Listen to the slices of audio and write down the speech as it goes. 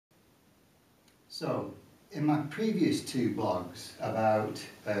So, in my previous two blogs about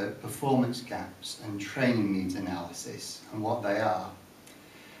performance gaps and training needs analysis and what they are,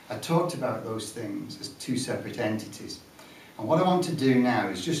 I talked about those things as two separate entities. And what I want to do now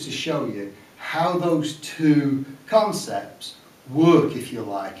is just to show you how those two concepts work, if you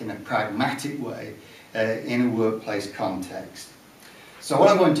like, in a pragmatic way in a workplace context. So what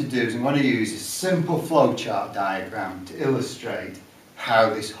I'm going to do is I'm going to use a simple flowchart diagram to illustrate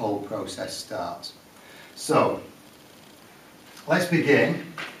how this whole process starts. So let's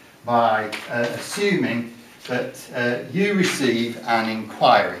begin by assuming that you receive an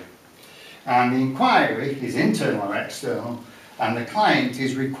inquiry, and the inquiry is internal or external, and the client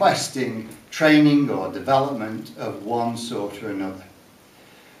is requesting training or development of one sort or another.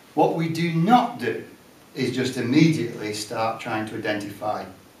 What we do not do is just immediately start trying to identify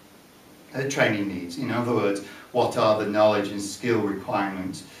training needs. In other words, what are the knowledge and skill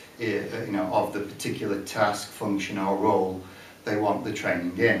requirements of the particular task, function or role they want the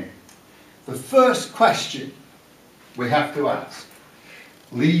training in. The first question we have to ask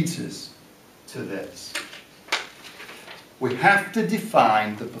leads us to this. We have to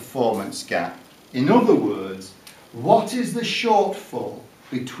define the performance gap. In other words, what is the shortfall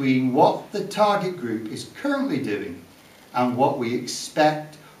between what the target group is currently doing and what we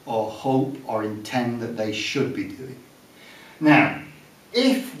expect or hope or intend that they should be doing. Now,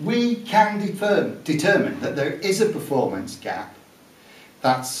 if we can determine that there is a performance gap,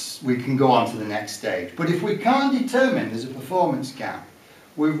 we can go on to the next stage. But if we can't determine there's a performance gap,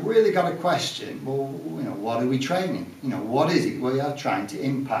 we've really got to question, well, what are we training? What is it we are trying to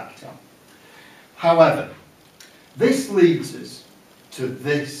impact on? However, this leads us to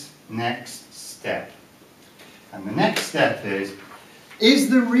this next step. And the next step is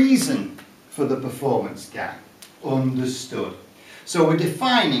the reason for the performance gap understood? So we're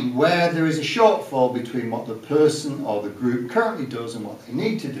defining where there is a shortfall between what the person or the group currently does and what they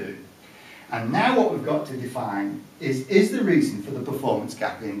need to do. And now what we've got to define is the reason for the performance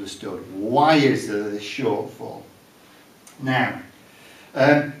gap understood? Why is there this shortfall? Now,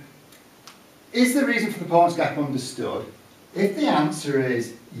 is the reason for the performance gap understood? If the answer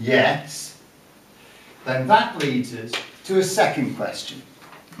is yes, then that leads us to a second question.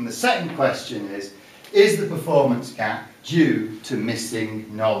 And the second question is the performance gap due to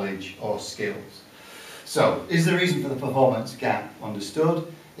missing knowledge or skills? So, is the reason for the performance gap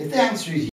understood? If the answer is